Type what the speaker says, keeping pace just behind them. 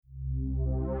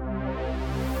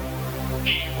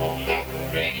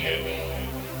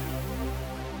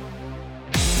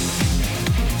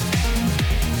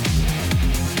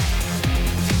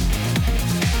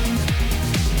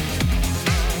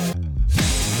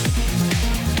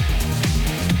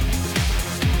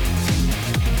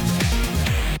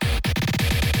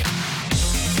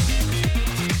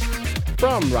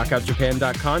From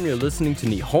rockoutjapan.com, you're listening to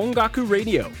Nihongaku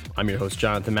Radio. I'm your host,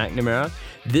 Jonathan McNamara.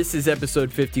 This is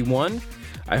episode 51.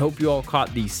 I hope you all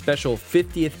caught the special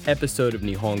 50th episode of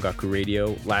Nihongaku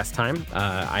Radio last time.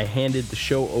 I handed the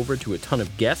show over to a ton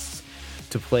of guests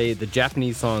to play the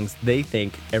Japanese songs they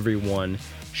think everyone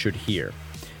should hear.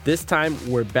 This time,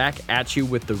 we're back at you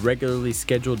with the regularly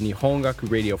scheduled Nihongaku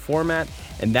Radio format,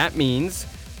 and that means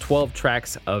 12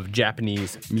 tracks of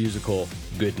Japanese musical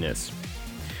goodness.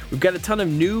 We've got a ton of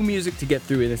new music to get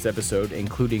through in this episode,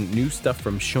 including new stuff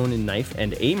from Shonen Knife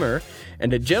and Aimer,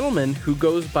 and a gentleman who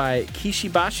goes by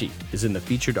Kishibashi is in the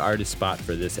featured artist spot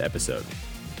for this episode.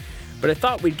 But I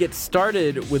thought we'd get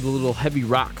started with a little heavy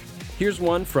rock. Here's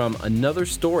one from Another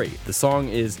Story. The song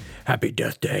is Happy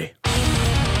Death Day.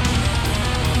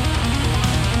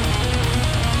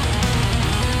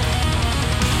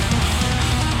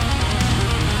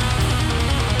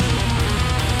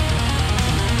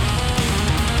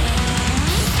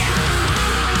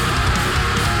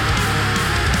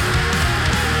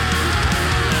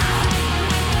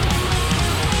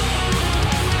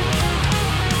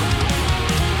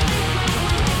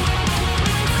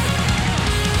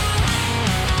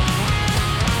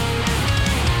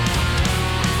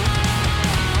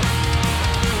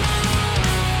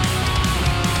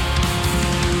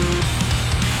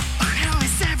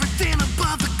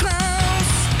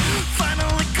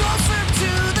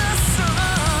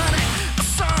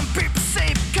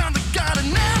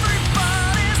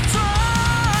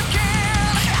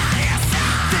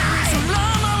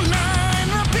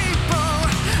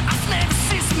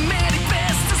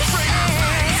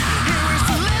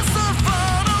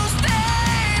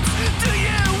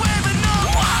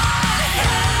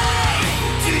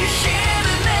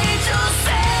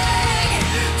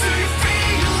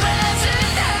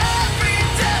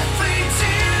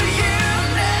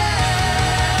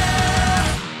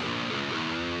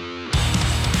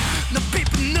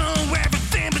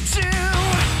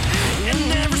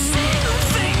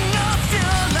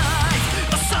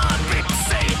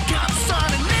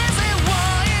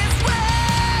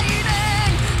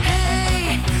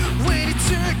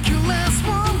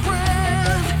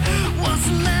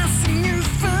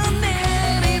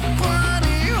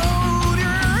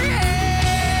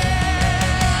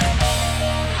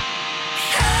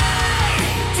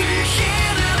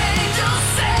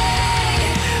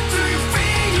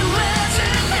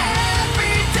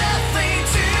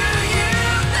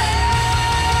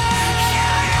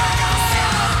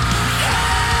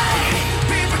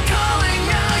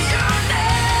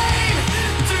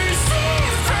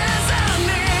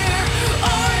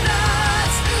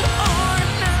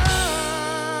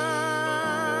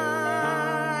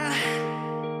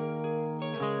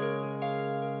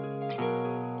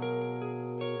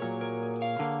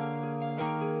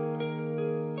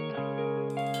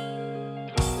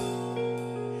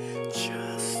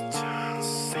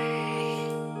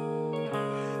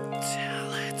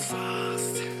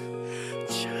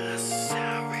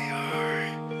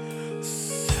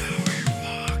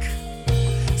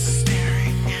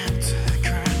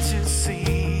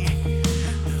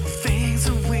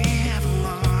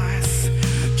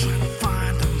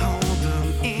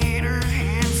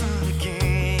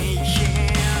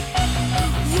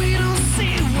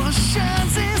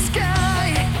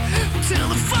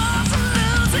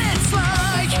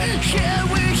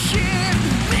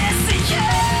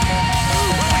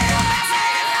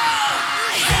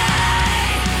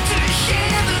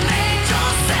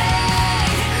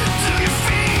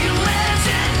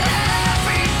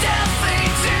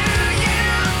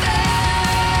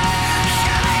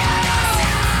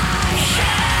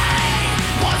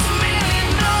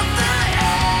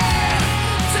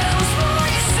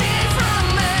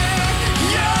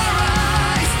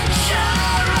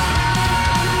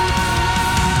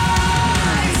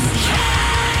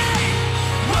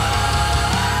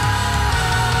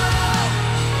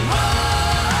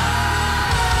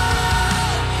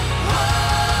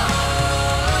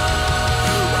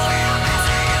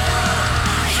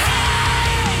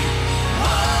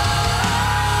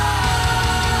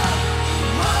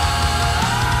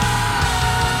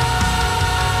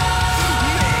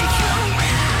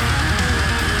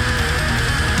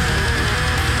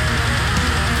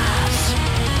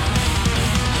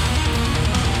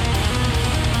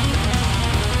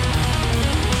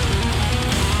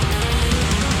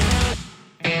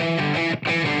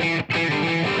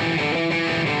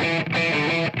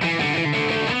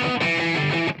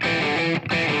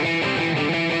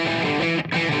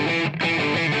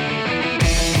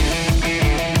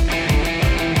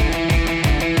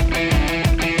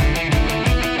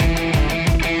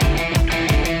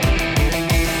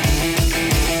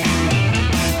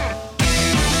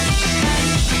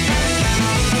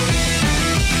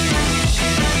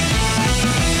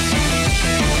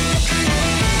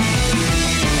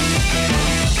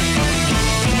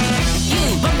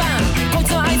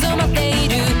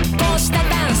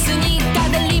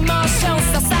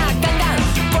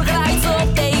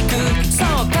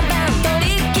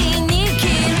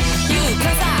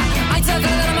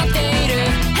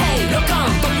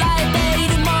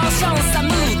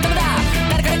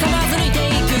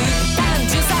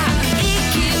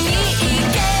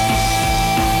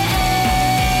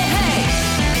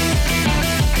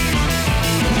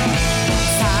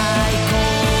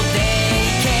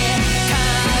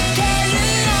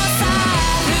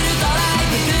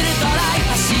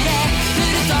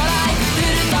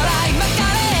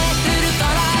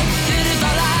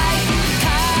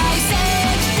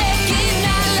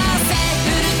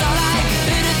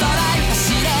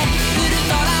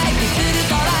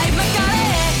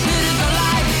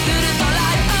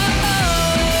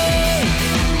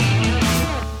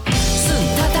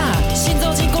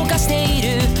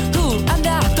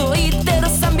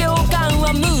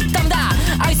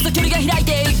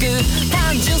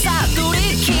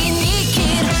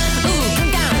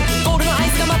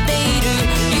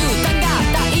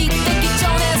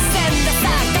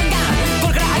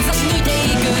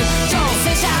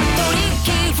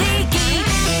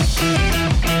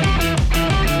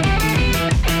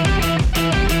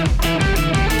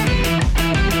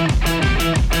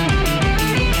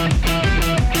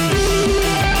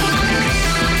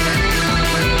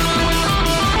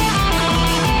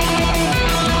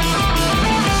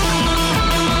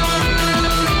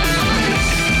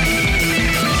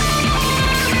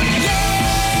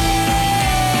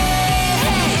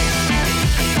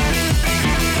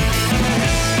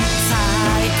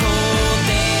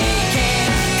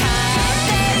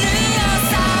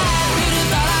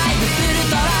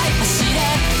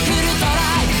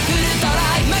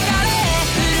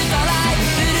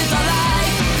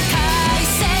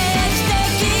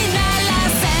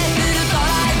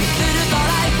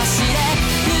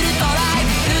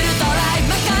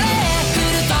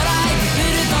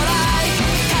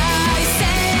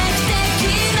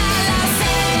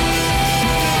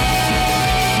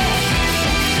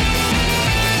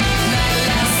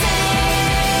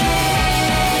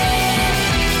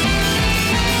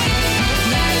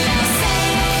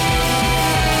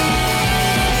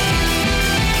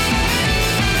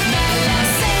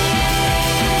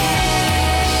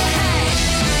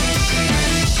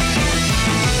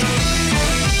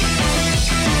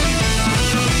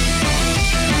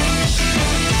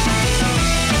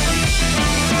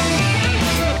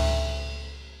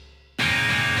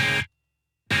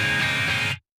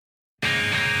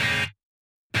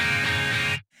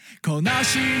 この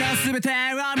詩の全てを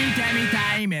見てみ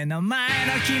たい。目の前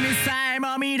の君さえ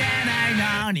も見れな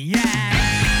いのに、yeah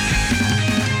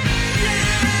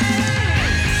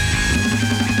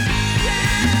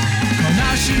こ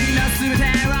の詩の全て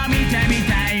を見てみ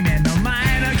たい。目の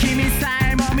前の君さ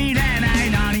えも見れな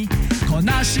いのに、こ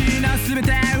の詩の全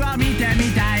てを見て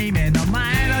みたい。目の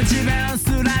前の自分す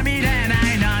ら見れ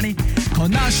ないのに、こ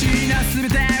の詩の全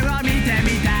てを見て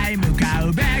みたい。向か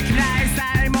うべき来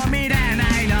さえも見れ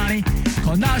ないのに、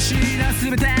この詩の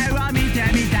全てを見て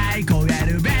みたい。超え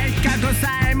るべき過去さ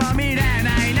えも見れ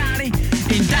ないのに、イン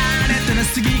ターネットの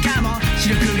過ぎかも視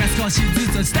力が少しず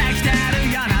つ落ちてきて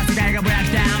るような世界がぼやけ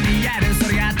て見える。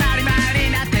それが当たり前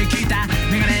になってきた。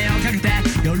メガネをかけて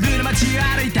夜の街を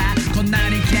歩いた。こんな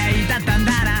に綺麗だったん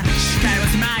だな。視界は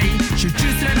狭い。集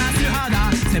中すればするほど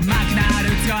狭くな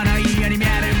る。都合のいいように見え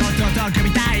る。もっと遠く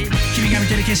見たい。君が見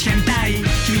てる景色が見たい。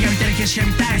君が見てる景色が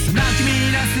見たい。その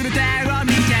君の全てを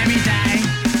見てみたい。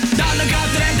どんなこ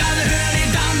とでどんな風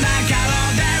にどんな顔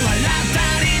で笑った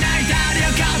り泣いたり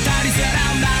怒ったりする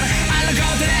んだろう。あんなこ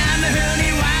とであんな風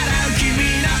に笑う君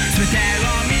の全て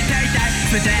を見ていたい。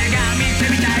全てが見て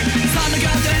みたい。そんなこ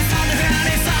とでそんな風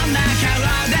にそんな顔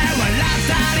で笑っ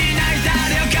たり泣いた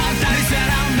り怒ったりする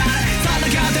んだろう。そんな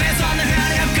ことでそんな風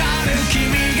に怒る君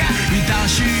が愛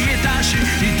しい愛しい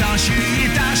愛しい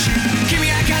愛しい。君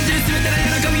が感じる全ての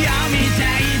喜びを見て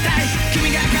いたい。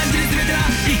君が感じる全ての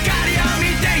怒りを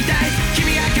見ていたい。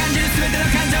君が感じる全ての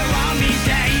感情を見て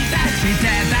いたい。見て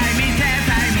たい見て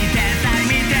たい見てたい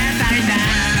見てたいな。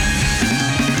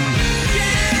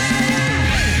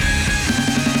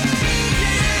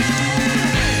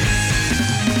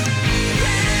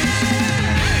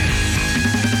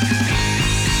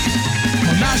こ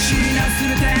の詩の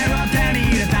全てを手に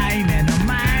入れたい。目の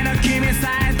前の君さ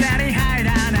え手に入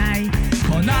らない。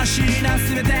この詩の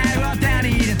全てを手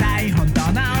に入れたい。本当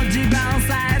の自分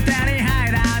さえ手に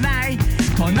入らない。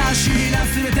この詩の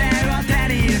全てを手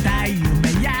に入れたい。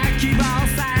夢や希望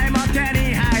さえも手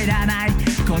に入らない。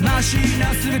この詩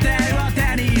の全てを手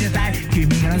に入れたい。君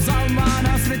が望むも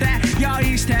の全て用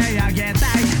意してあげた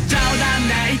い。冗談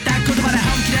で言った言葉で本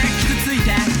気で傷ついて、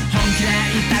本気で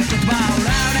言った言葉を裏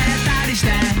れたりして、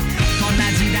こん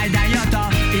な時代だよと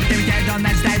言ってみて。どんな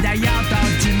時代だよと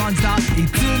自問自答。い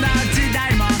つの時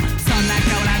代もそんな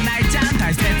変わらないじゃん。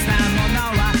大切なもの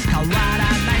は変わ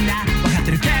らないんだ。分かっ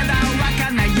てるけど分か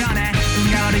んないよね。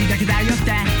運が悪いだけだよっ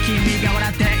て君が笑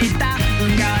って言った。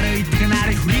運が悪いってかな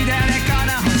り不利だよねこ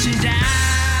の星じゃ。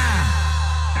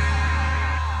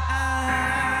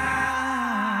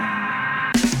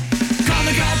こん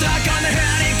なことはこんな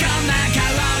風にこんな顔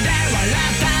で笑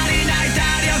ったり泣いた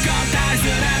り怒ったり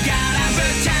するからぶ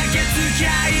っちゃけ付き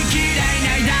合いきれ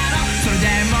ないだろう。それ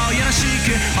でもよろし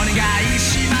くお願い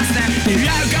しますね。言う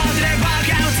ことで僕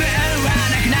は普通は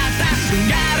なくなった。運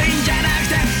が悪いんじゃなく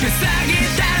て不過ぎてる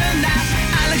んだ。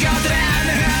あんなことであん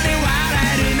な風に笑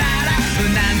えるなら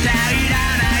運なんていら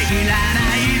ないいら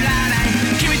ないいらな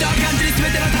い。君と感じる全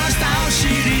ての楽しさを知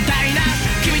りたいな。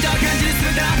君と感じる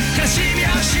全ての悲しみ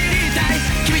を知りたい。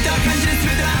君と感じる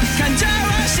全ての感情を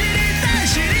知りたい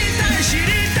知りたい知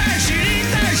りたい知り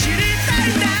たい知りた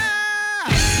いな。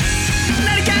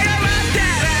何かが待って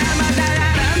る。またや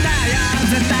るんだよ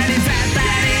絶対に絶対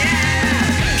に。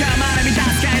今日まで見た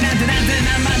スカイなんてなんて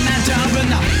何万何兆分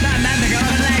のなんだかわ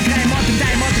からないくらいもっと見た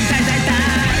いもっと見たい大体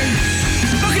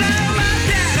僕らを待っ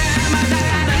てる。また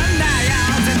やるんだよ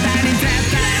絶対に絶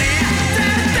対に絶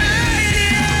対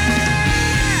に。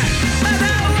まだ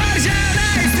終わりじゃ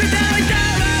ない。全てを言った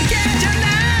わけじゃな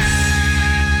い。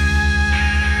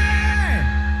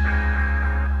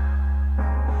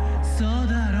そう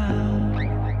だろう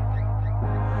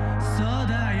そう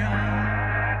だよ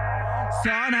そ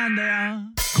うなんだよ。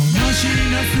この詩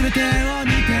の全てを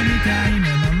見てみたい。目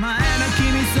の前の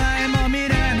君さえも見れ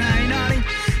ないのに、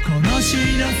この詩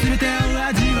の全てを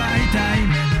味わいたい。目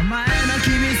の前の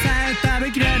君さえ食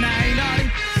べきれないのに、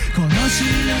この詩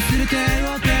の全て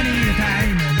を手に入れたい。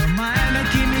目の前の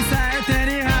君さえ手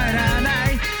に入らな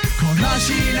い。この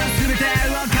詩の全て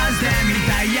を感じてみ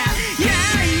たい。Yeah, yeah,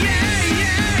 yeah, yeah,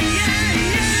 yeah, yeah.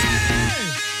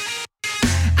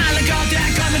 あんなことや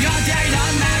こんなことやいろ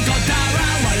んなことを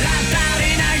笑った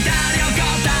り泣いたり怒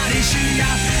ったりしよう。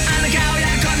あんな顔や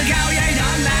こんな顔やいろ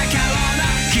んな顔の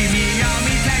君を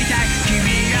見ていたい君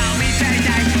を見てい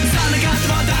たい。そんなこと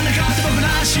もどんなこと僕の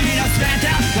詩の全て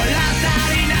を笑った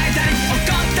り泣いたり怒っ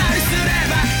たりする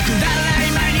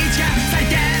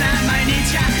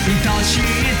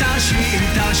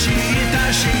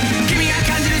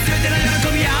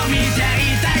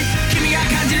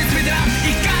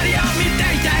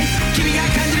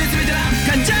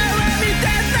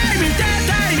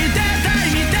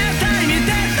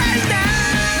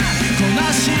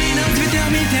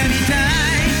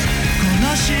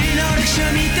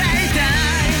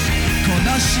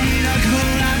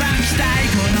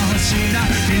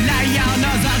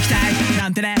きたいな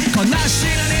んてねこんな死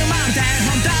ぬに生まれて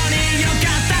本当によか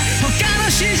った他の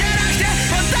死じゃなくて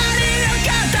本当によ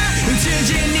かった宇宙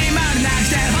人にまでなく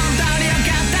て本当によか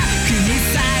った君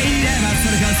さえいればそ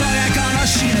れこそがこの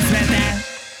死の全て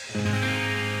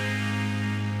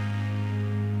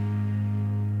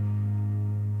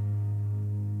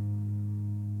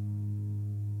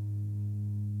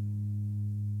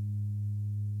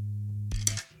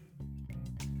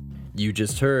You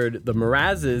just heard the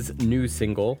Mraz's new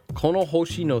single, Kono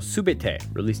Hoshi no Subete,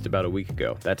 released about a week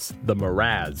ago. That's the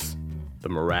Mraz. The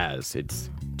Mraz.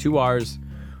 It's 2 R's,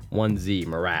 1 Z,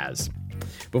 Mraz.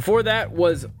 Before that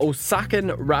was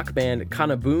Osakan rock band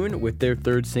Kanabun with their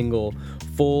third single,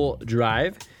 Full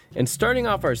Drive. And starting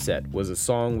off our set was a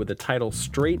song with a title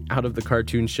straight out of the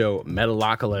cartoon show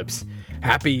Metalocalypse,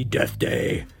 Happy Death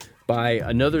Day, by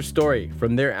Another Story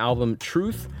from their album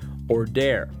Truth or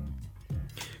Dare.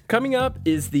 Coming up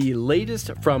is the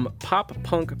latest from pop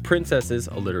punk princesses,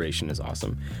 alliteration is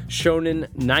awesome,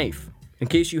 Shonen Knife. In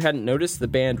case you hadn't noticed, the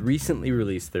band recently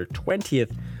released their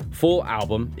 20th full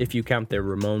album, if you count their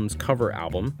Ramones cover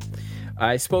album.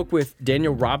 I spoke with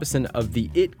Daniel Robison of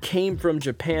the It Came From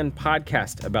Japan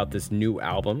podcast about this new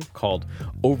album called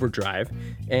Overdrive,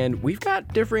 and we've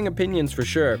got differing opinions for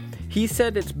sure. He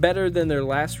said it's better than their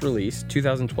last release,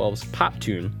 2012's Pop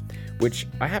Tune, which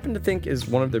I happen to think is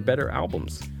one of their better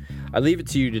albums. I leave it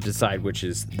to you to decide which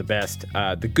is the best.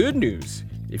 The good news,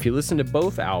 if you listen to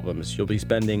both albums, you'll be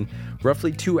spending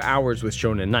roughly 2 hours with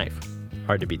Shonen Knife.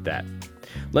 Hard to beat that.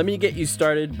 Let me get you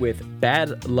started with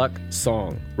Bad Luck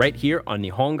Song, right here on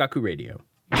Nihon Gaku Radio.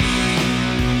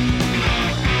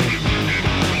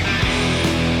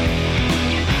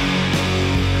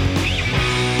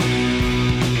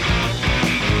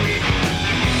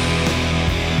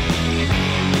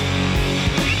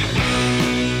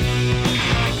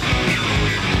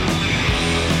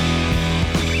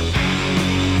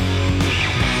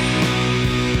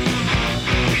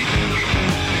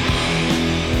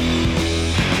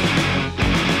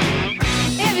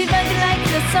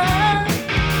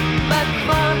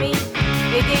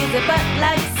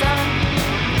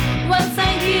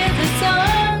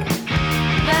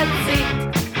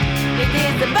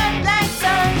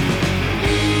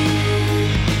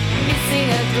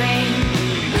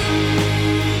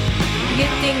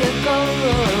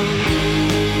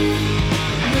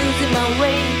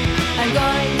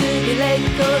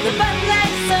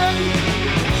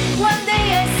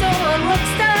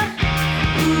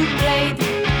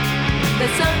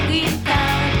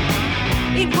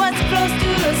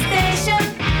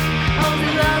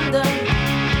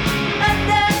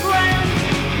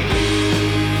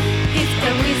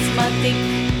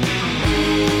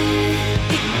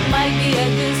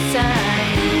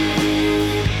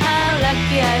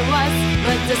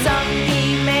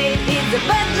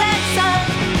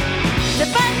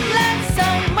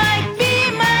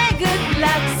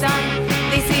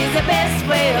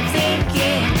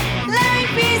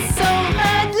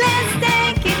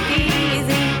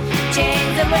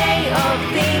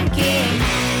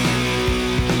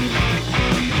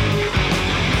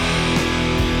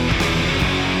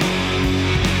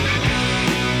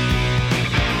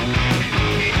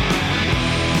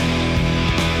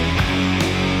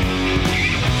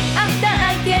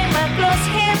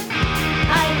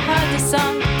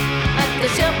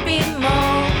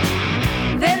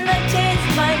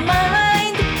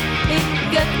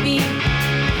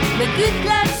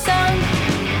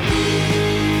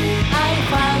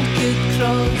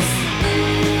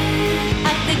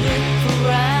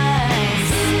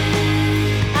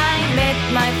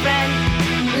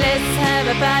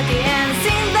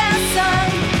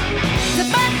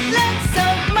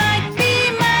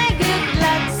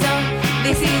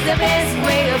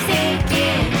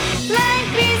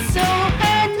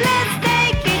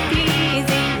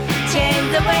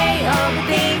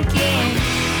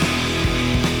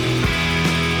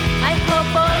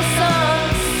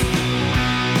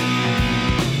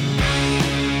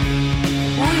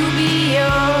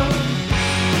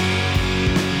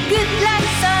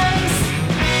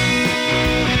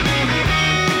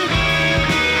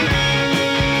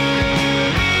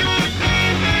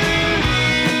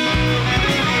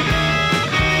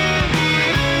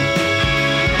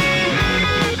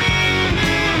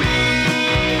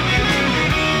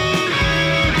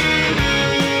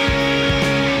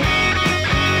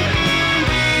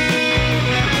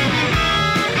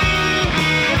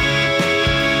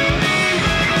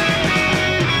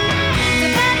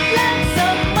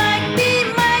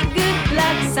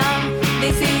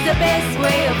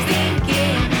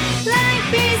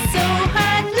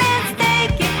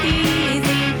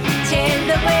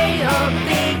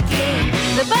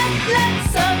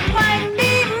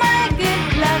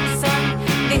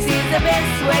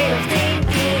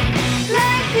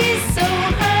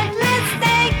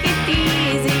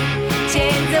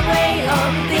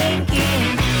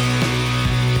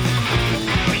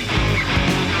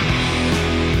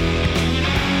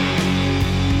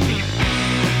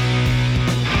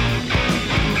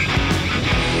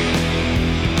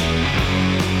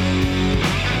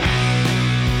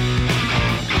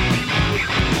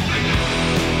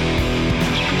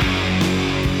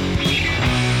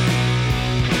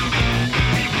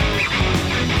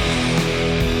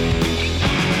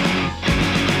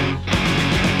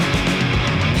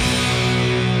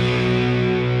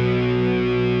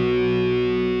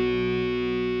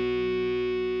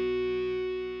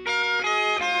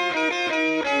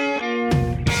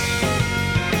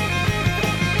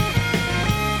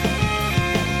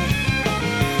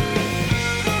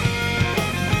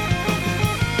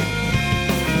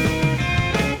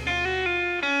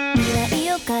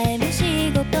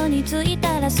 気づい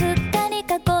たらすっかり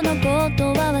過去のこと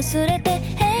は忘れて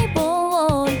平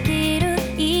凡を生きる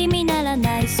意味なら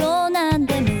ないそうなん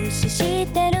で無視し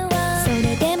てるわ。そ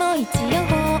れでも一応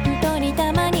本当に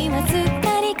たまにはすっ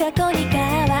かり過去に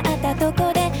変わったと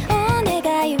こでお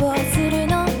願いをする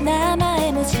の。名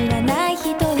前も知らない人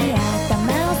に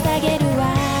頭を下げるわ。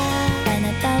あ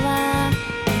なたは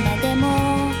今でも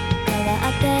変わ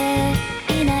って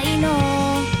いないの。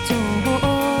情報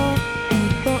一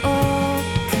方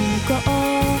通行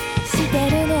して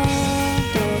るの。ど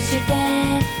うして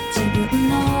自分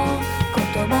の言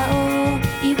葉を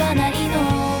言わないの。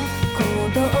行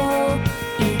動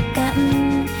一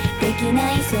貫できな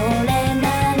い。それな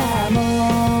らも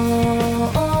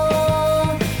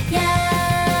うや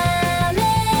め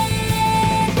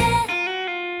て。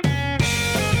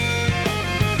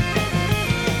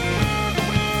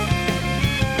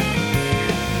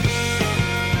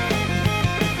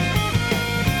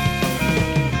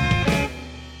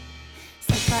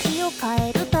世界を変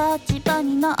える立場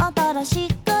になったらしっ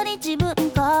かり自分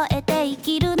変えて生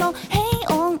きるの。平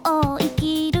穏を生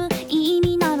きる意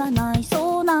味ならない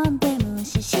そうなんて無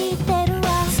視してる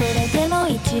わ。それでも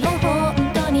一応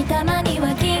本当にたまには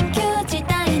緊急事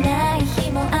態ない日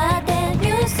もあって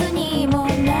ニュースにも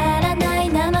ならない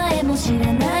名前も知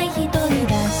らない人に出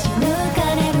し抜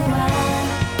かれるわ。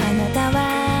あなたは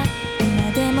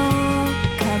今でも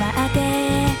変わって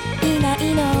いない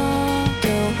の。情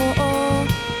報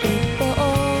一方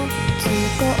通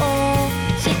行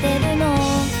してるの。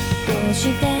どうし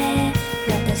て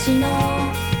私の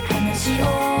話を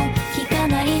聞か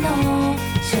ないの。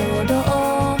衝動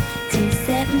実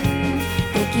践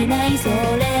できない。それ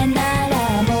なら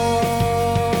も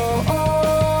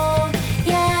う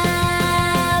や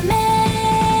め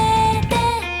て。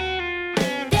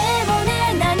でもね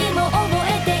何も覚え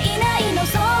ていないの。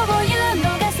そういうの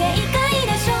が正解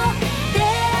でしょ。出会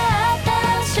った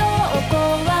証拠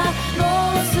はも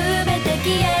うすべて消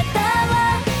えたわ。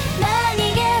何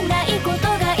気ないこと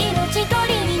が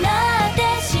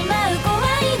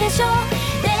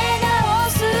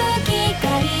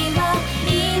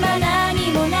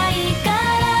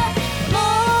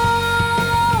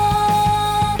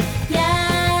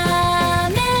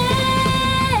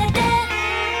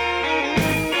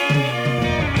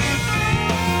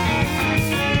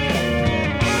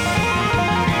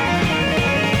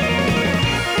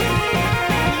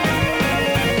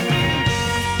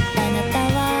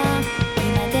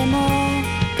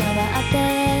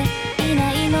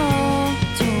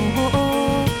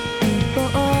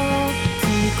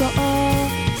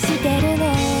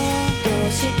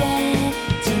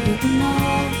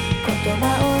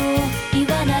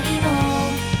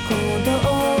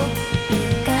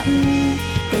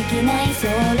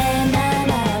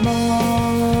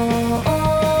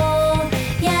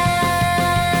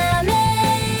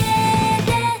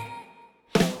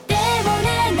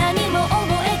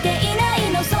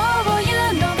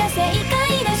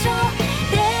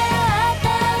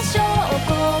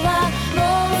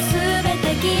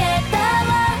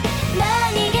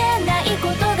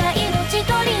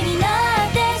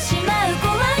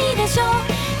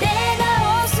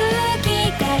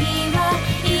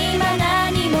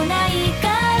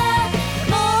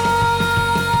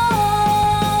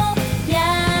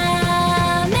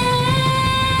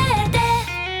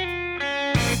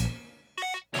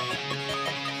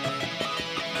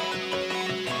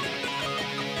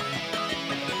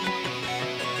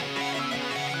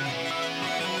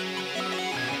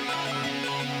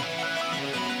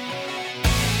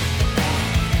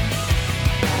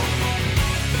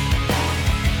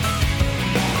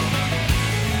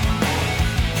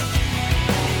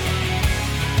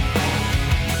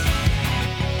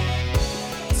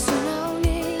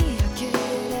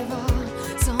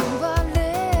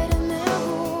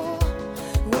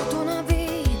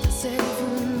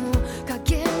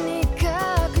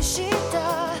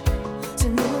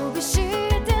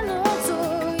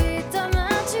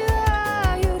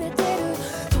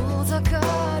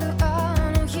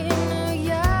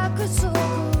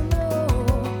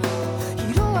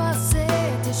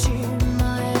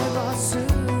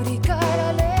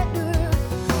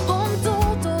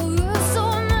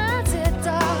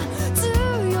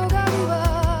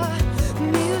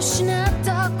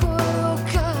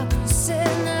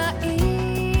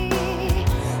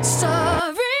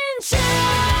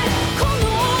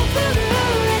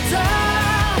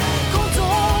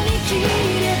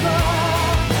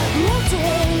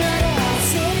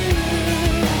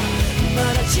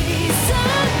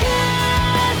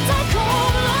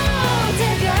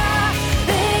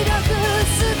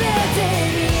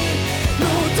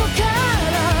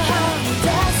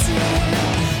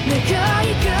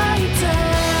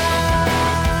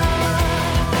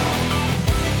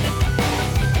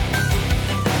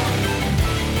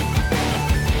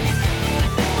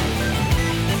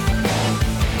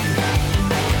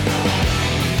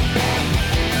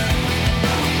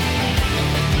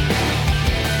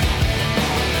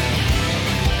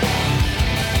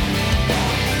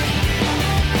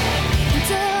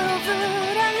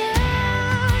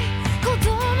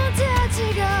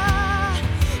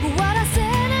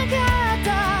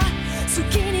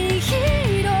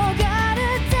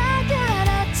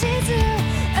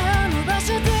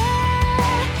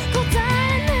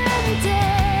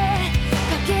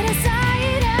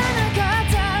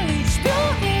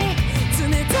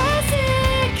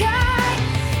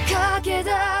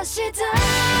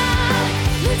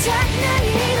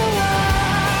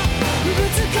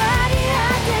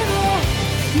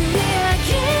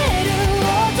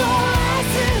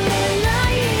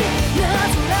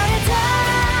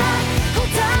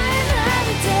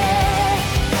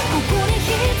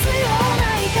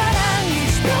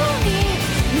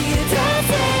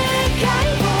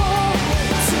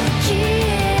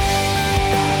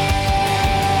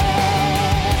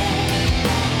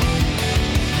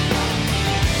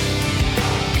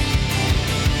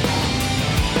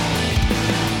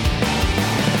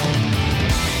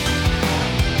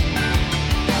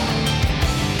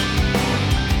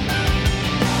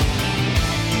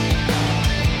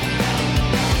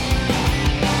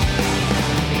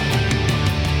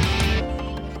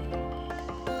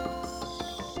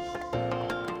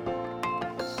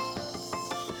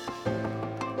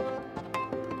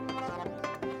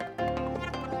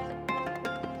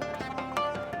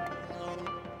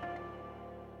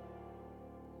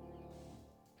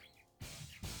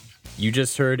You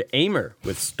just heard Aimer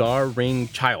with Star Ring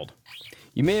Child.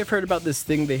 You may have heard about this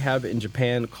thing they have in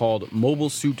Japan called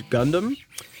Mobile Suit Gundam.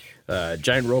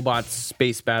 Giant robots,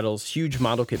 space battles, huge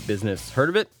model kit business. Heard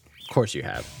of it? Of course you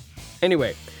have.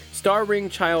 Anyway, Star Ring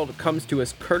Child comes to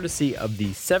us courtesy of the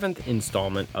 7th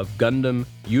installment of Gundam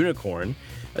Unicorn,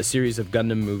 a series of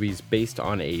Gundam movies based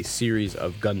on a series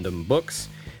of Gundam books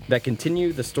that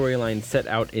continue the storyline set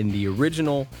out in the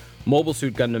original Mobile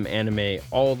Suit Gundam anime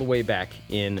all the way back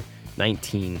in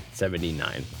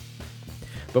 1979.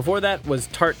 Before that was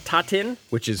Tarte Tatin,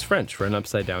 which is French for an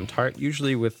upside-down tart,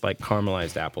 usually with like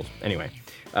caramelized apples. Anyway,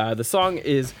 the song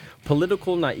is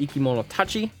Political na Ikimono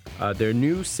Tachi, their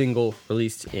new single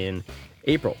released in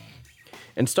April.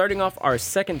 And starting off our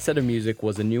second set of music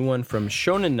was a new one from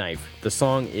Shonen Knife. The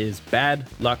song is Bad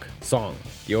Luck Song,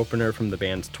 the opener from the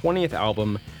band's 20th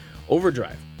album,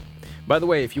 Overdrive. By the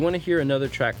way, if you want to hear another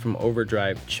track from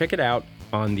Overdrive, check it out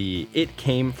on the It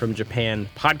Came From Japan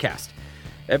podcast.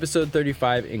 Episode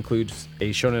 35 includes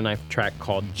a Shonen Knife track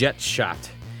called Jet Shot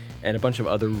and a bunch of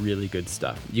other really good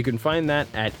stuff. You can find that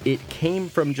at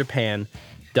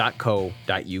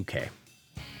itcamefromjapan.co.uk.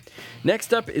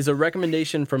 Next up is a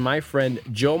recommendation from my friend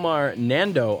Jomar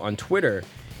Nando on Twitter.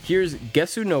 Here's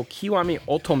Gesu no Kiwami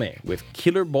Otome with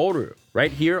Killer Boru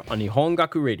right here on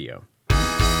Nihongaku Radio.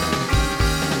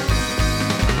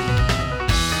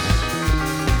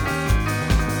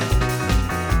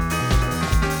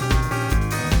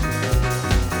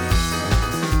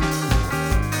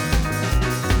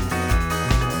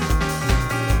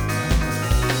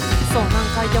 そう何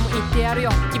回でも言ってやるよ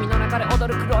君の中で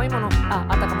踊る黒いものあ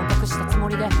たかも隠したつも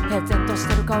りで平然とし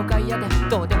てる顔が嫌で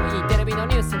どうでもいいテレビの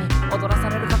ニュースに踊らさ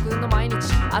れる架空の毎日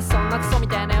あそんなクソみ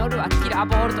たいな夜はキラー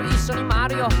ボールと一緒に回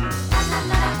るよ言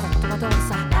葉通り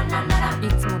さい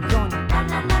つものように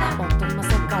踊りま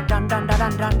せんかランランララ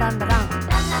ンランランララン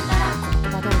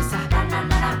言葉通りさ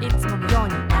いつものよう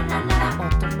に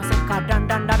踊りませんかラン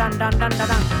ランラランランランラランどう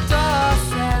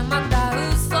せまた嘘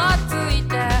つい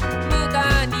て無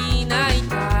駄に泣い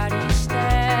たりして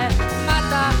ま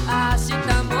た明日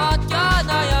も今日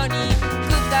のようにく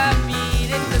たび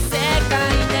れた世界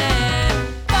で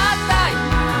たった今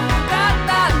たっ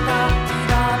たったキ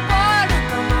ラーボール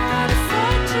と回る最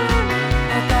中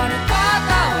踊るこ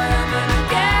とをやめな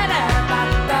ければ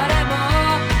誰も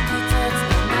傷つか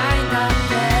ないんだって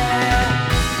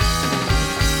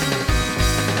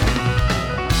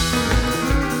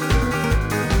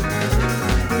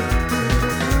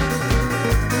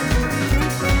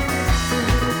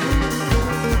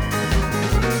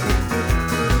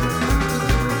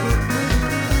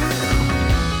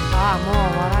ああもう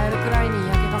笑えるくらいに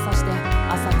嫌気がさして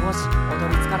朝5時踊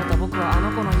り疲れた僕はあ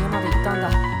の子の家まで行ったん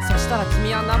だそしたら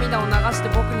君は涙を流して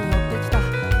僕に寄ってきた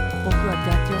僕は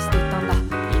抱き寄せていったんだいつ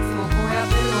もこうやっ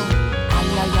てるのあい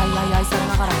あいあいあい愛され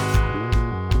ながら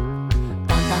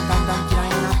だんだん嫌い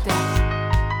になって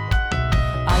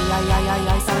あいあいあいあい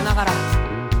愛されながら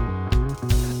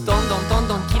どん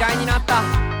どん嫌いになった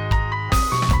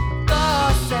ど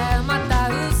うせまた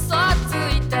嘘つ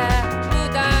いて無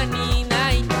駄に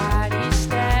泣いたりし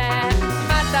て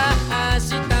また明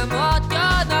日も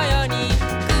今日のようにく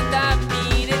たび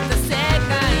れた世界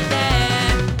で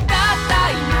たっ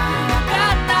た今わかっ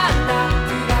たんだキ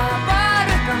ラーボール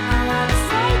が回る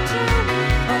最中に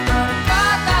踊るこ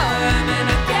とをやめな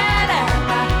ければ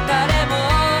誰も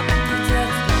傷つ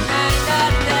かないんだっ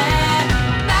て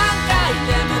何回で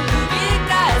も繰り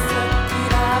返すキ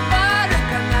ラーボールが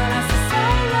鳴らすサイ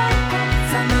レント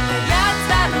冷めた奴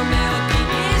らの目を気に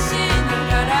しな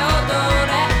がら踊れ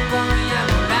今夜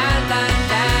もランラン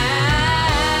ラン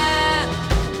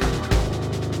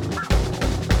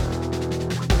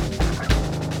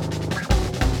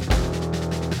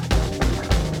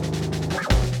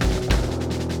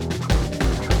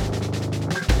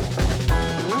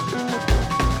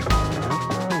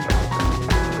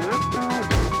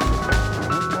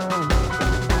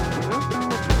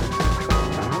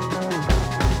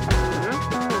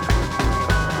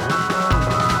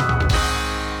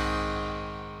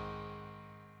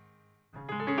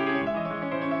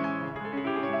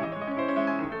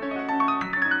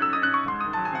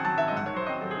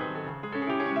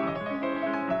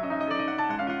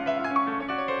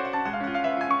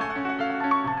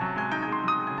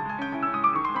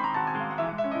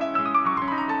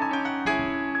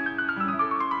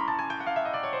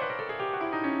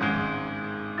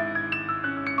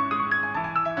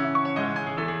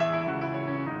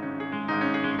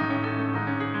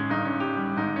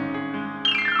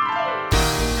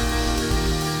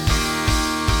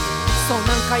そう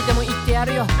何回でも言ってや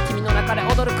るよ君の中で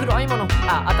踊る黒いもの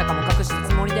あたかも隠した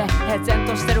つもりで平然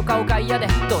としてる顔が嫌で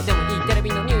どうでもいいテレビ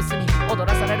のニュースに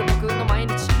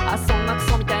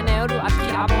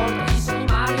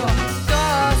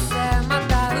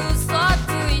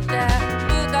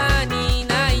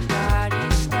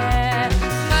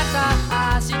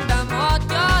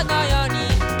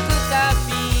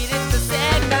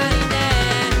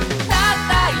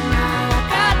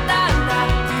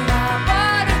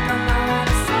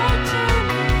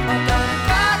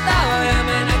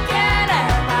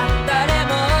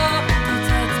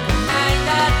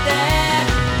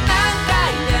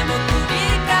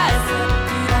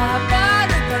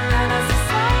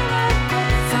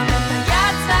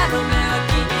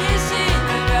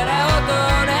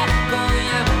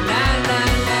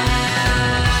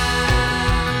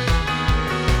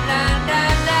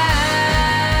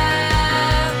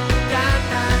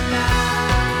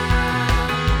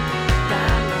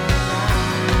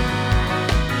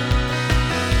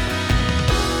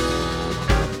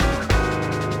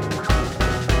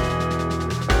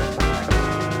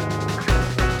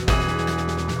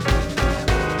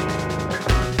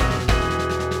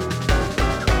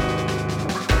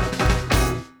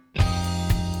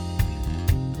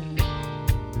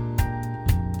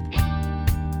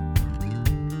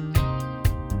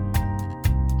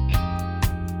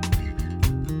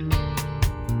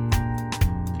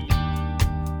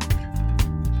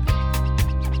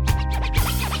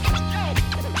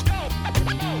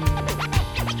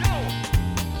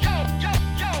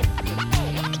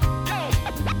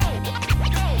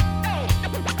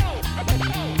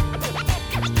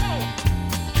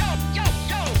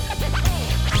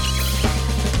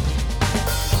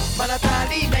まだ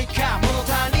足りないか物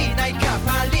足りないか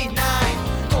足りない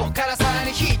こっからさら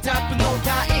にヒートアップの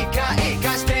体か生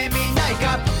かしてみない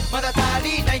かまだ足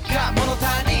りないか物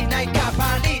足りないか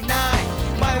足りない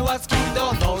前はスキン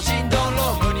ド脳震盪ロ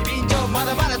ー無に便乗ま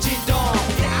だまだ震動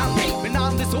な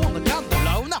んでそうなん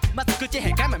だろうなまず口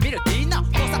へかめ見るディナ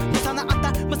ーさなあ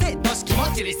ったませとし気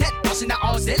持ちリセットし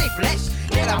直してリフレッシ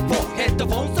ュゲラポヘッド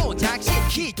フォン装着し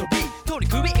ヒートビートに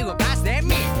首動かしてみ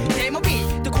でもビ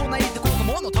ートこないとこ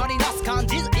のもの取り出す感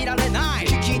じずいられない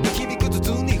キキと響く頭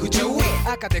痛に不注意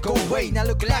赤でゴーウェイな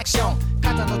るクラクション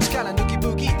肩の力抜き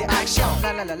武器でアクション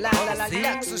ララララララリ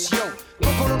ラックスしよう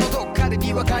心のどっかで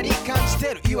にわかに感じ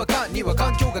てる違和感には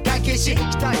環境が関係し期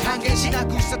待半減しな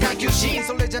くした探求心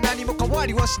それじゃ何も変わ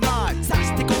りはしないさ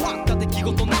して変わった出来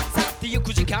事なさっていう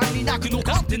時間に泣くの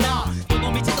かってなど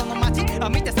の道どの街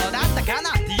見て育ったか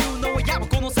なっていうのはやっ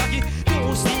ぱこの先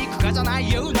どうしていくかじゃな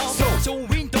いよのそうウ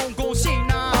ィンドンゴーシー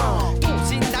な等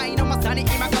身大のまさに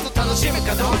今こそ楽しむ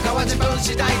かどうかは自分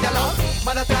次第だろ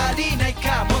まだ足りない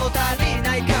か物足り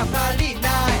ないか足りな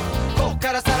いこっ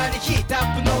からさらにヒートア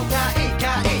ップの体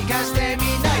か生かしてみ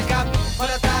ないかま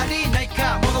だ足りない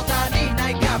か物足りな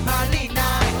いか足りな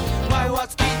い前は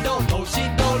スキンド脳震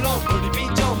盪ロー無理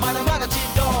便乗まだまだ震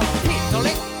動ヒット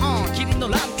レ霧の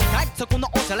ランチタイプそこの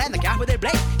おしゃれなギャフでブ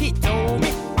レイヒット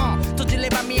ミ閉じれ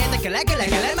ば見えなきゃレゲレ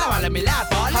ゲレ回るミラー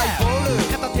ボー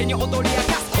ル片手に踊り明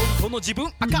かす本当の自分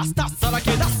明かすさら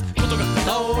け出すことが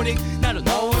通りなる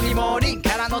ノーリモーリン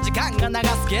からの時間が長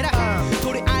すぎる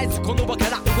とりあえずこの場か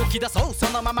ら動き出そうそ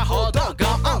のまま報道ゴ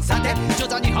ーオンさて徐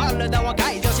々にホルダ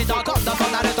若い女子どこどこ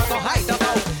なるとこはいどこ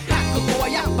ここは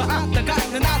やっぱあったか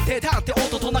いななんてだって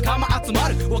音と仲間集ま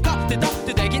る分かってだっ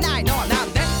てできないのはな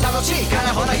んで楽しいから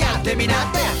ほらやってみな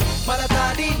ってまだ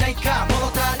足りないか物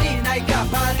足りないか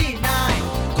足りない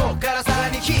こっからさら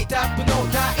にヒートアップの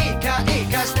体か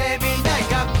生かしてみない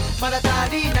かまだ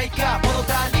足りないか物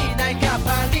足りないか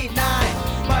足りな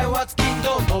い前はスキン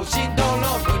ド脳震盪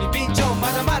ロー無に便乗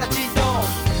まだまだ震動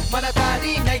まだ足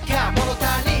りないか物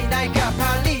足りないか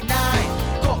足りない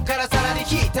こっからさらに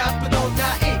ヒートアップの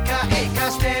体か生か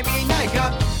してみない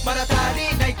かまだ足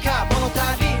りないか物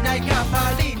足りないか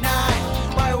足りな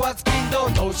い前はスキンド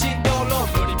脳震盪ロ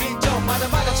ー無に便乗まだ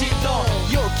まだ震動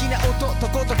陽気な音と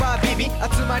言葉ビビ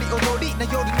集まり踊りな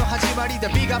夜の始まりだ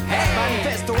ビッグアップマニフ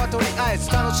ェストはとりあえ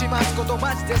ず楽しますこと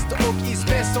マジテスト大きいス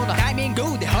ペースとなタイミン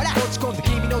グでほら落ち込んで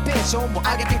君のテンションも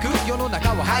上げてく世の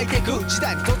中はハイテク時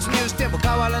代に突入しても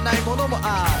変わらないものも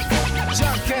あるじ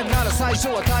ゃんけんなら最初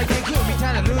は耐えていくみ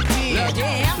たいなルーテ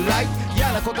ィンライト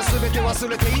嫌なこと全て忘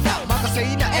れていいな任せ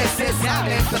いいな SSR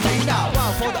エンターテイナー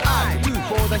One for the I, two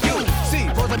for the you See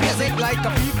for the music like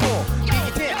a people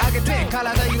右手上げて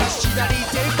体揺らし左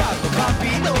手バックカンピ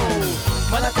ーノ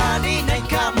まだ足りない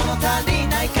か物足り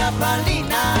ないか足り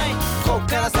ないこっ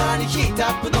からさらにヒートア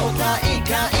ップの体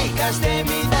か生かして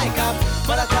みないか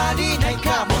まだ足りない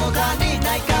か物足り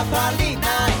ないか足り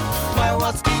ない前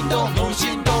はスキンド脳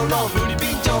震盪ロー無理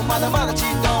便乗まだまだ震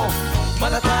動ま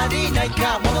だ足りない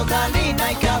か物足り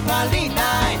ないか足り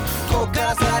ないこっ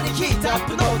からさらにヒートアッ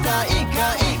プの体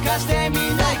か生かしてみ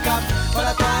ないか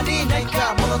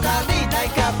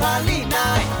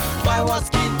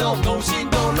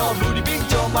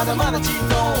だまだじっ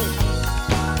と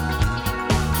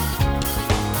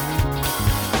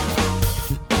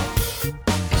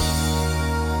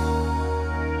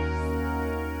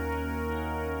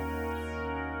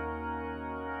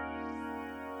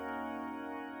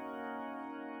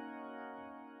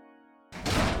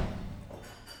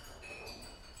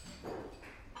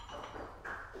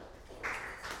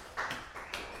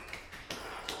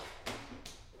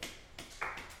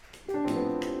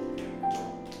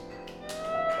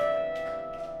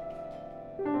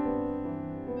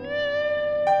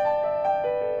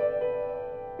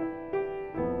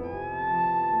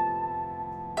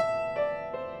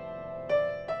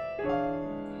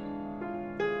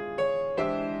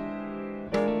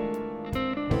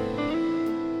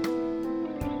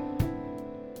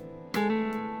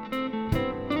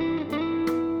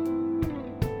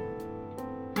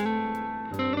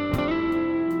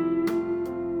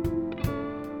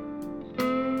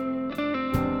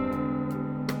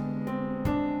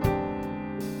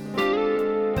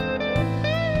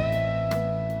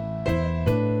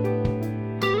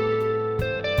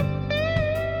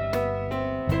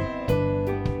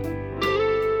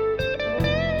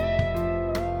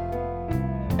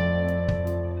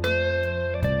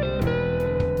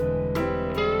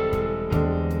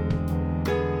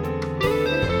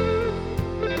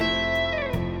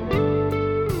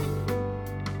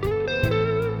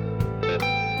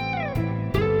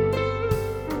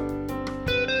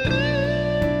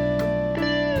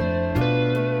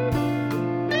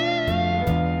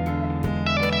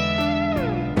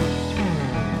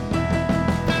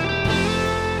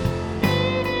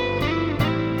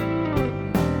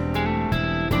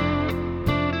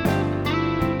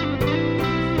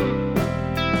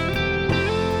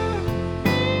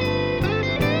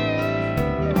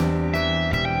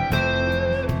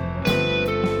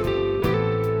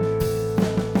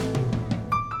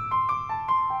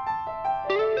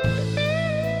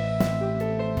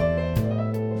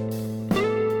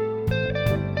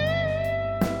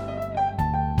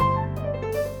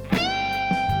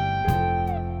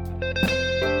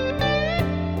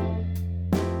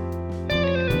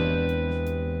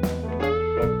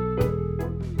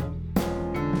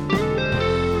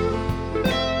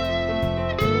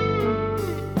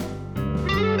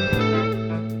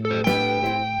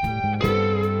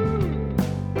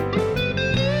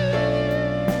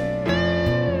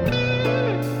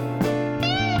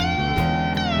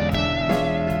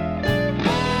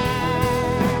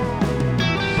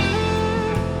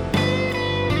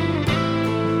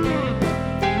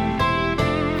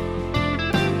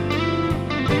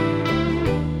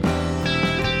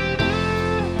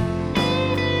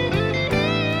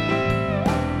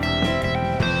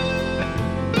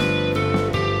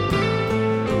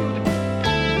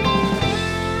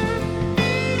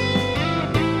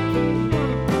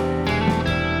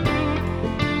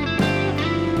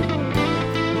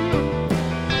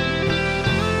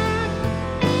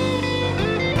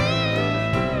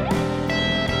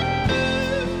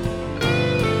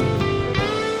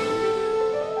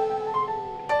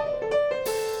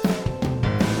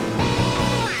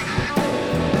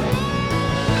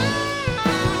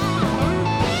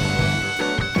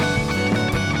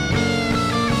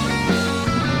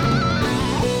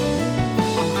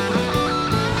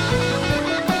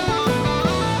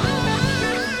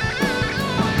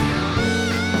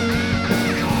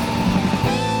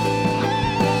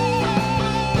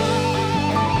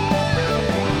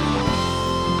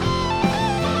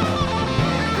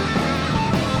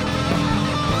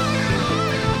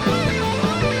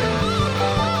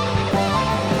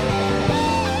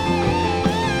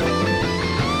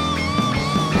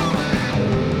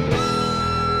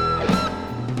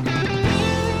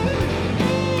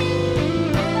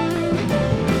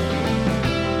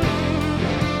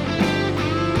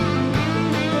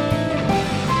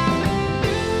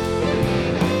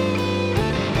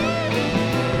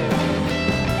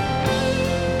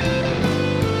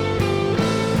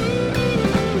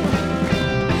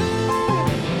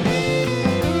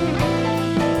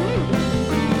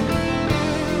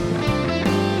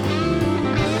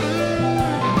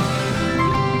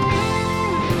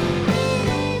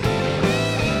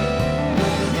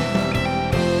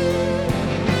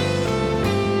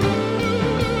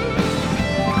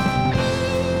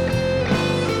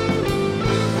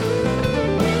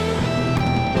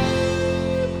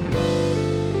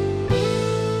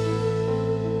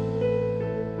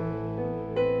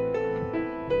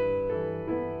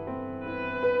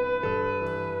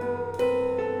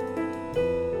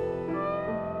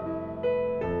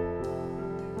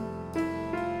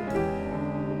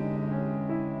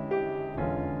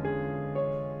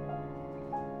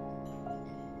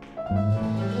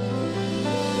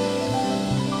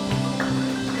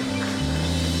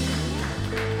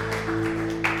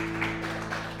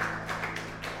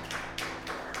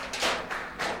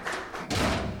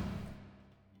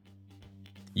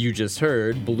You just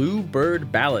heard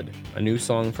Bluebird Ballad, a new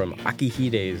song from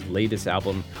Akihide's latest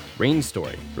album, Rain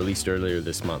Story, released earlier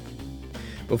this month.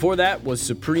 Before that was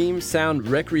Supreme Sound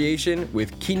Recreation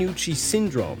with Kinuchi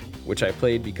Syndrome, which I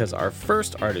played because our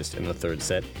first artist in the third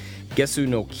set, Gesu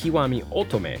no Kiwami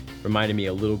Otome, reminded me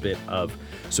a little bit of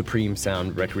Supreme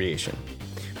Sound Recreation.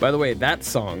 By the way, that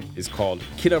song is called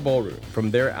Kiraboru from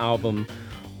their album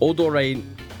Odore...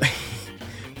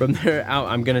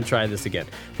 I'm gonna try this again.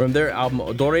 From their album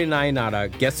Odore Nai Nara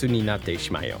Gesu ni Natte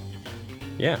Shimayo.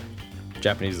 Yeah,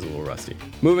 Japanese is a little rusty.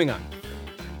 Moving on.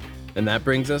 And that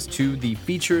brings us to the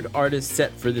featured artist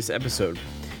set for this episode.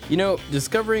 You know,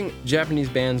 discovering Japanese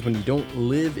bands when you don't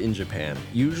live in Japan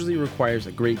usually requires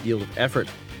a great deal of effort,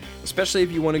 especially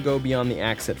if you want to go beyond the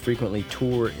acts that frequently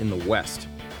tour in the West.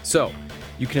 So,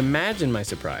 you can imagine my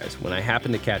surprise when I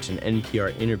happened to catch an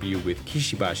NPR interview with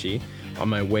Kishibashi on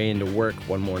my way into work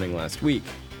one morning last week.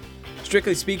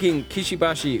 Strictly speaking,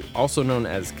 Kishibashi, also known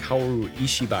as Kaoru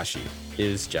Ishibashi,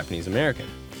 is Japanese American.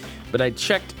 But I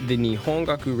checked the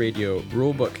Nihongaku Radio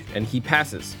rulebook and he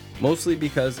passes, mostly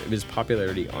because of his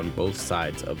popularity on both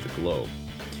sides of the globe.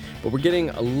 But we're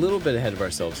getting a little bit ahead of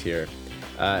ourselves here.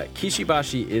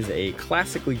 Kishibashi is a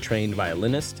classically trained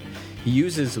violinist. He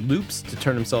uses loops to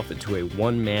turn himself into a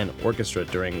one-man orchestra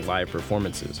during live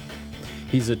performances.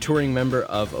 He's a touring member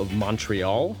of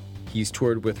Montreal. He's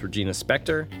toured with Regina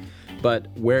Spektor. But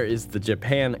where is the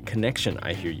Japan connection,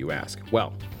 I hear you ask?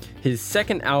 Well, his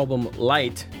second album,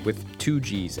 Light, with 2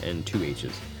 G's and 2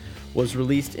 H's, was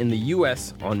released in the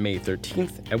US on May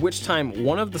 13th, at which time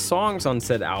one of the songs on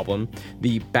said album,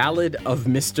 The Ballad of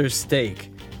Mr.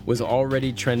 Steak, was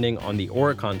already trending on the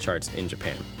Oricon charts in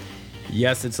Japan.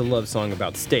 Yes, it's a love song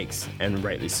about steaks, and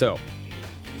rightly so.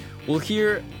 We'll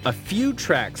hear a few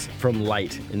tracks from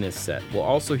Light in this set. We'll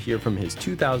also hear from his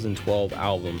 2012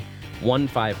 album,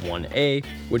 151A,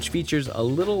 which features a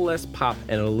little less pop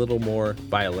and a little more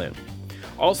violin.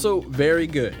 Also very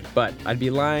good, but I'd be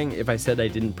lying if I said I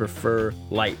didn't prefer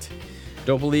Light.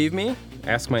 Don't believe me?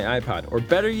 Ask my iPod, or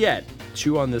better yet,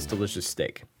 chew on this delicious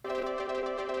steak.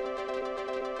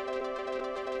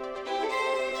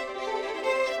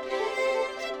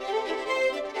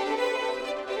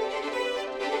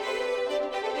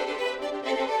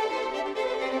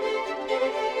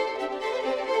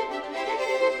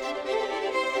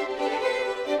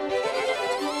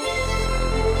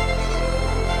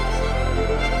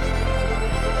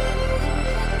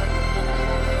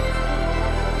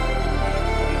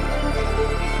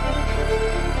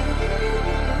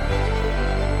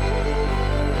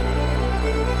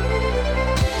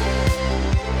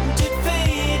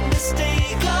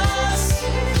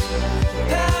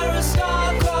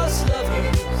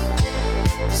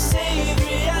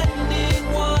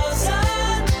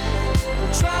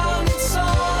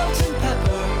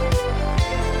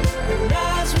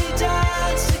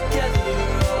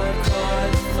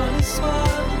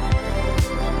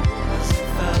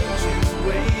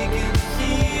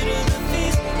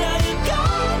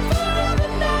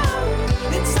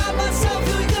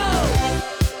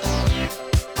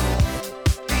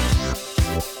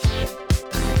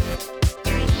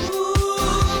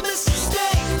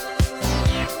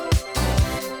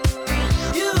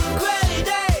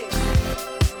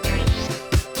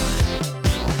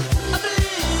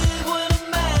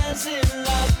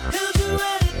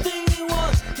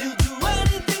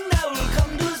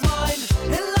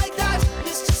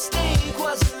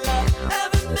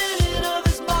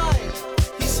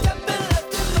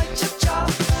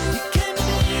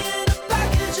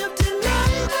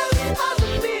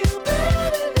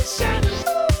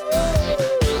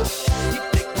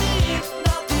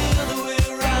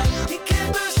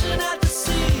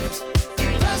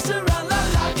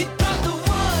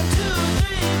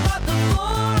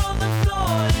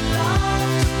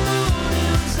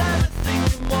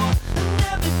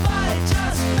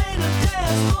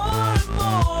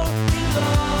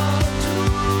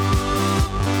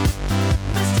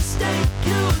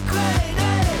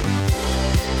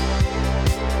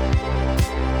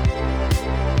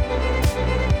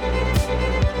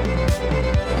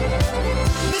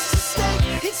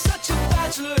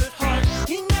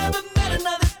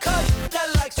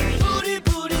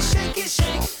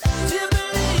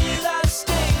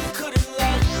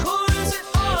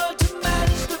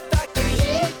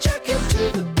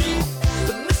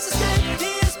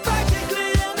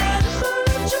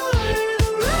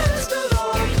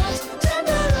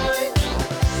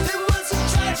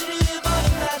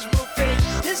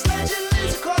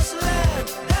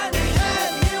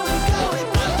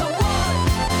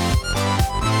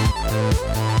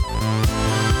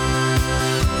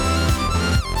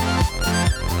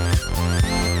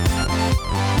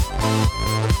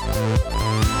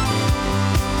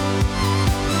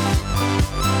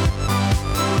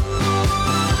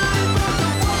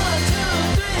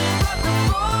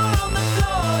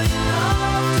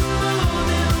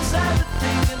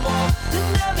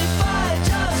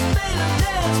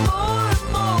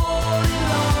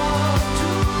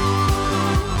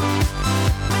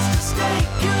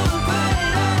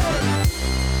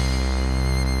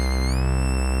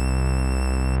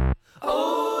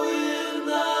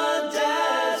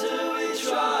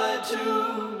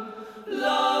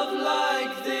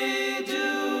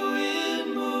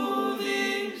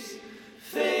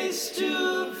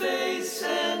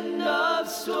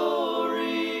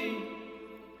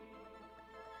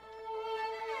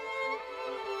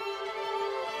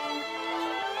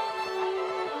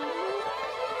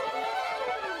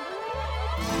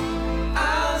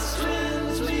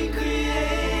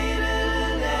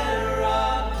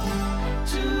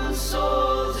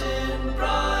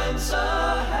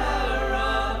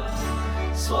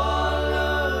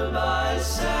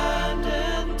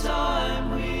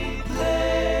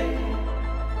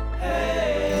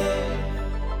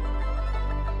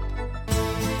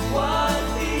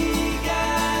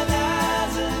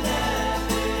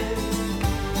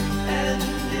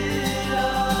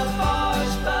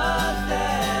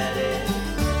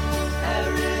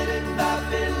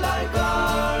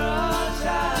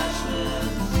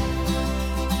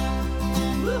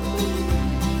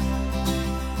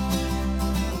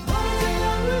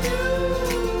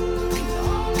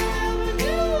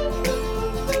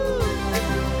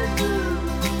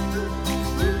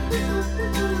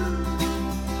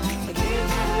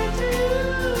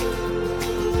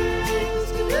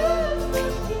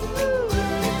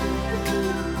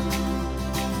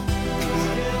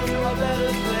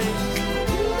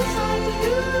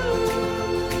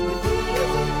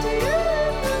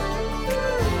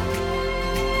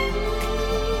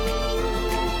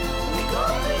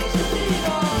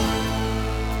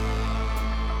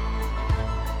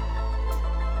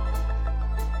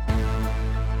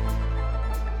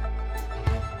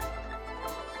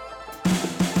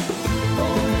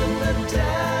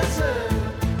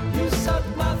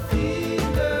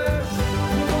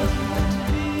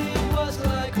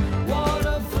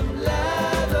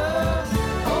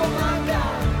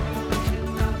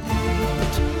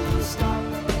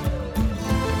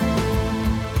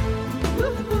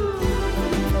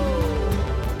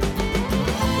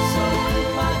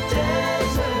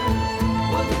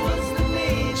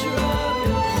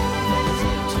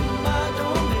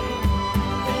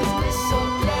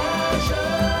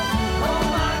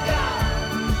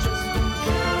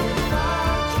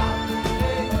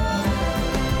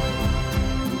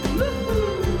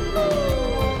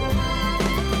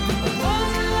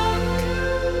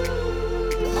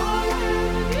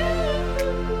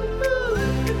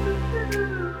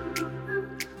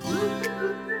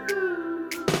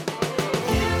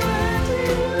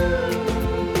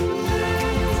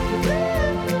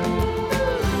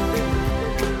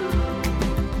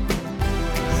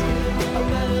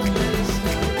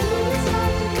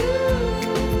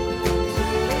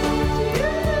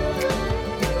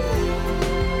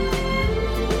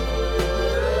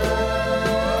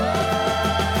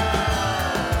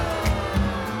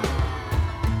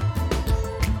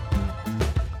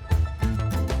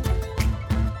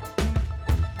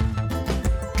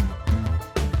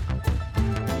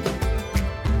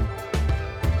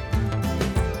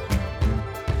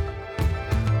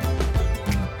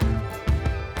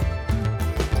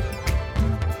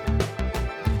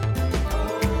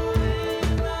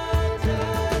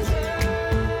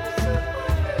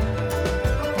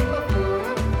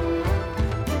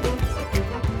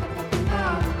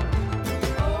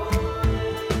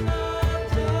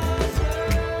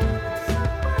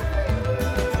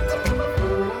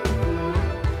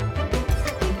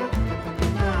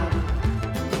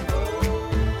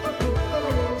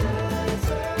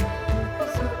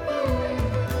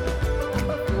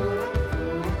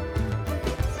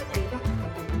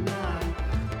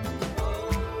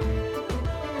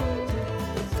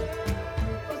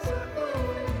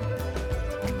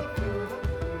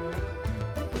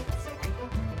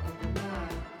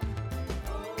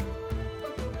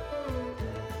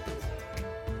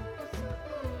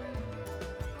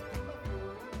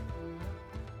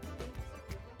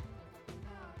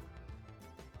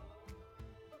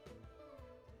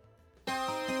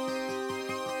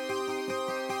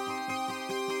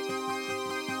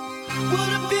 What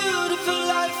a beautiful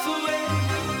life away,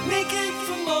 naked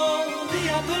from all the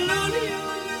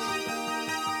Apollonians.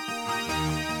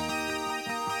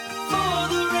 For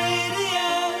the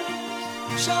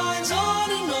radiance shines on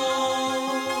and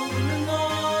on and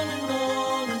on and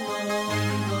on and on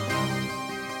and on.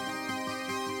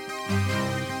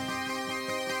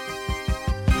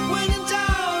 When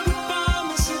endowed with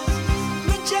promises,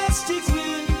 majestic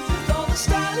with all the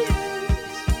stallions.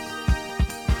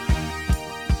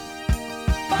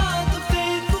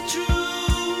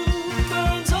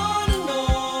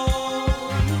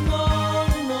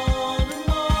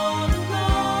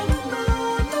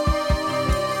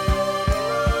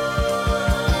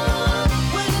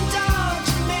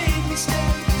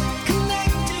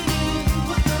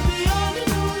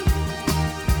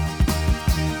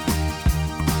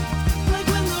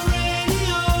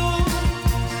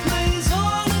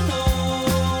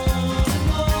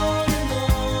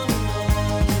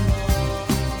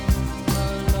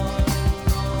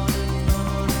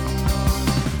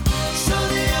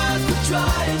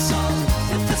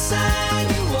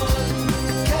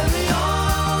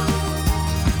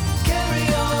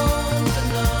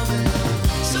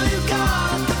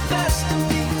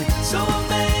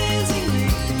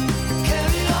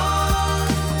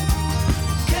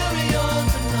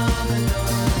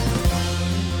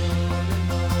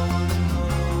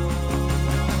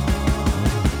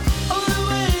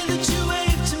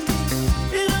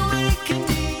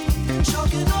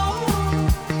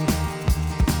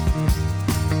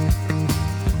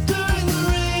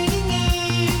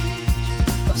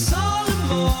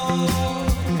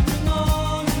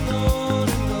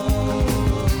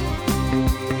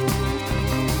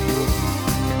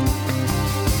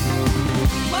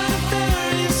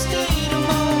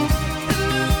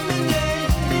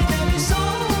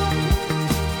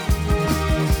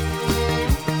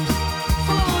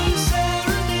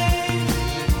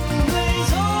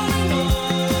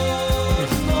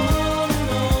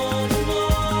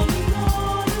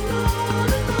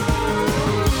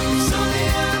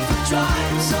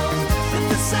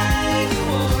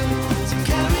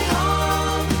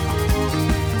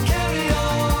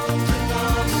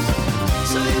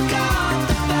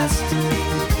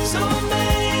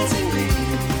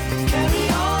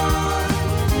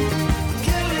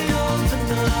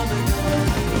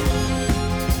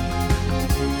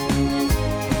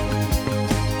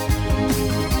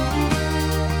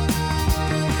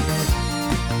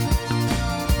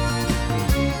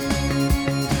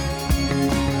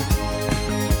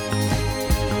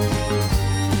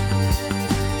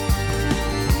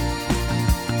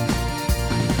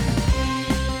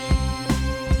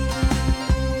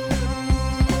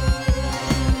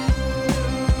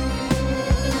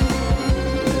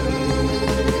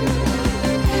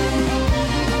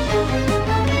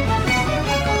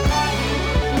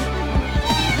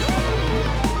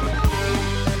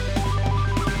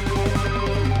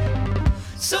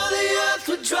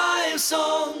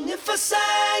 if I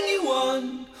sang you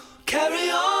one. Carry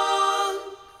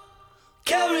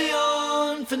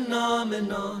on,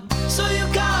 phenomenon. So you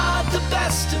got the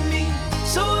best of me,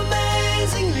 so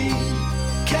amazingly.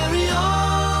 Carry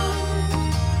on,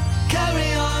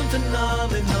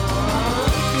 phenomenon.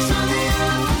 So the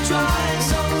earth will try,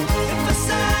 so if I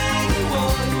sang you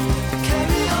one.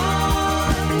 Carry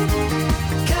on,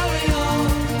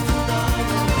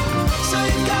 phenomenon. So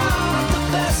you got the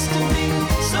best of me,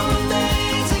 so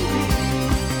amazingly.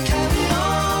 Carry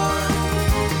on,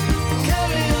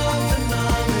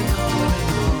 phenomenon.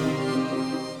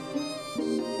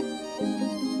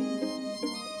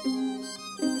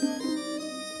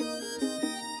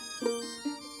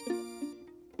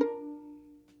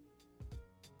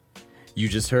 You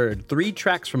just heard 3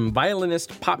 tracks from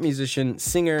violinist, pop musician,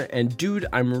 singer, and dude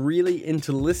I'm really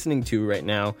into listening to right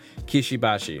now,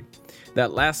 Kishibashi.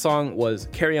 That last song was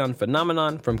Carry On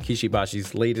Phenomenon from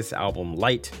Kishibashi's latest album,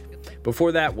 Light.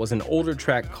 Before that was an older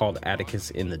track called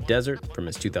Atticus in the Desert from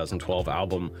his 2012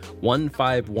 album,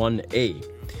 151A.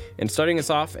 And starting us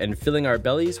off and filling our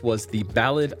bellies was the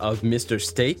Ballad of Mr.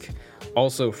 Steak,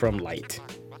 also from Light.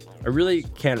 I really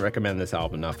can't recommend this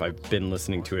album enough. I've been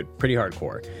listening to it pretty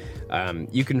hardcore.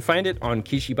 You can find it on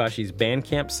Kishibashi's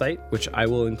Bandcamp site, which I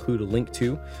will include a link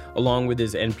to, along with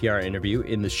his NPR interview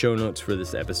in the show notes for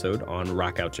this episode on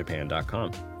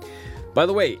rockoutjapan.com. By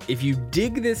the way, if you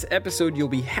dig this episode, you'll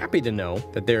be happy to know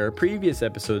that there are previous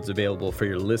episodes available for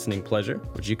your listening pleasure,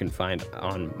 which you can find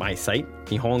on my site,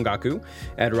 Nihongaku,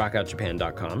 at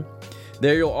rockoutjapan.com.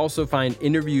 There you'll also find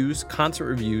interviews, concert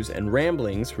reviews, and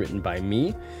ramblings written by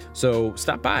me, so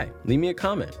stop by, leave me a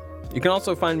comment. You can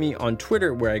also find me on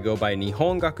Twitter, where I go by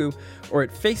Nihongaku, or at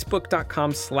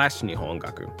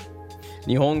facebook.com/Nihongaku.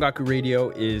 Nihongaku Radio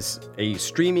is a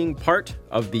streaming part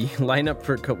of the lineup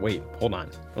for... Wait, hold on.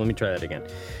 Let me try that again.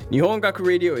 Nihongaku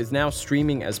Radio is now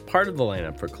streaming as part of the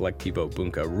lineup for Collectivo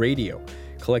Bunka Radio.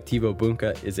 Collectivo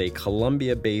Bunka is a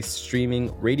Colombia-based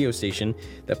streaming radio station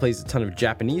that plays a ton of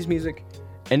Japanese music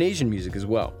and Asian music as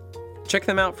well. Check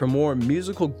them out for more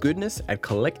musical goodness at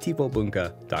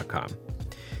collectivobunka.com.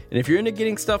 And if you're into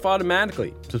getting stuff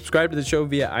automatically, subscribe to the show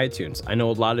via iTunes. I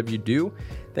know a lot of you do.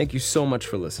 Thank you so much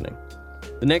for listening.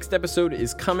 The next episode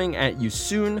is coming at you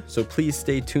soon, so please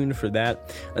stay tuned for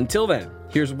that. Until then,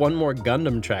 here's one more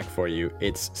Gundam track for you.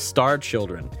 It's Star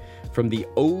Children from the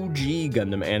OG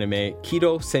Gundam anime,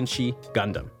 Kido Senshi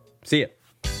Gundam. See ya.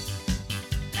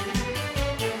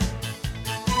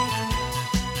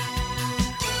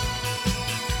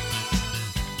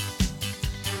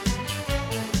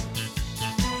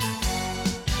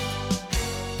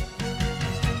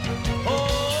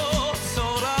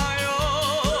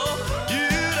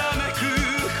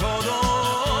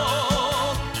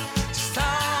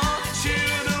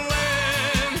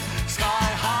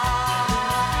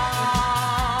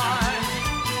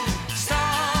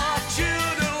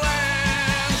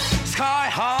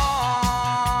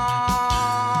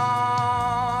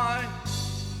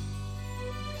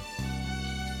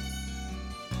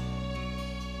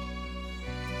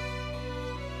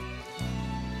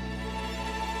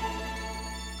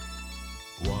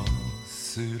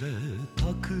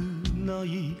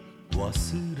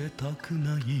 忘れたく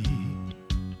ない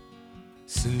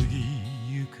過ぎ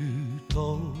ゆく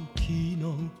時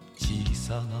の小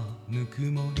さなぬく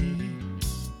もり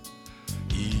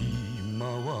今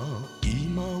は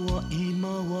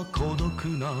孤独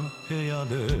な部屋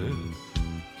で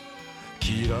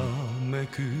きらめ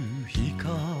く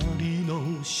光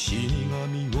の死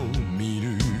神を見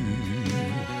る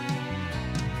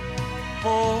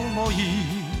重い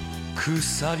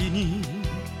鎖に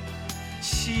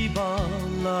縛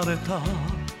られた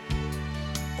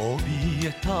怯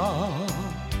えた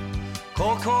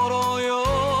心よ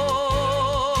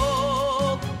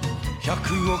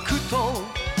100億と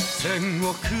1000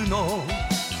億の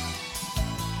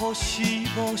星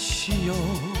々よ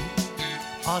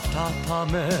温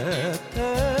めて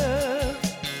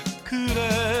くれ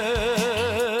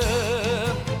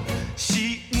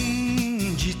信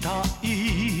じたい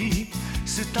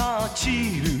スター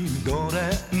チルドレ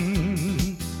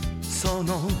ンそ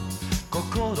の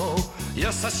心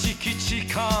優しき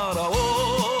力を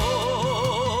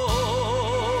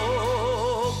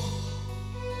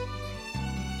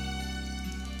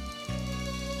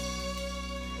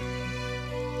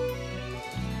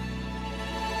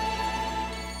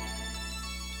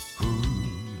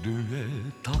震え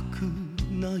たく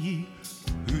ない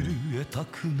震えた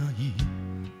くない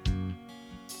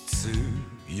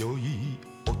強い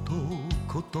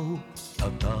男と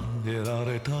称えら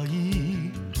れた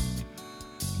い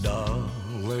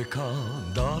誰れか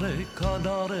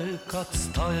誰か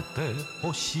伝えて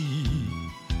ほしい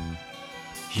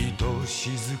ひと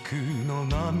しずくの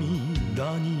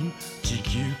涙に地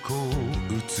球こ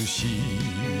う映し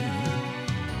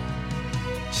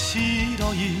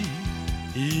白い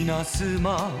稲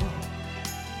妻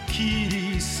切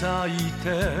り裂いて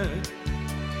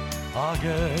あげ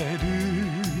る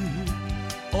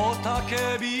雄た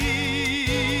けび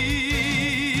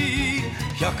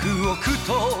100億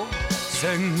と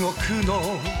1000億の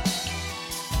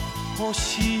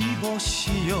星々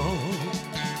よ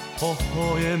微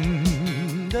笑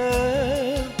ん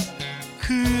で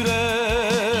くれ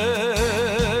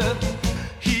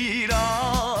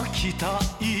開きた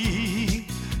い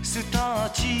スター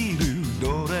チル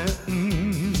ドレ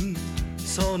ン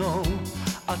その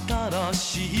新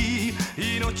しい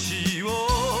命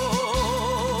を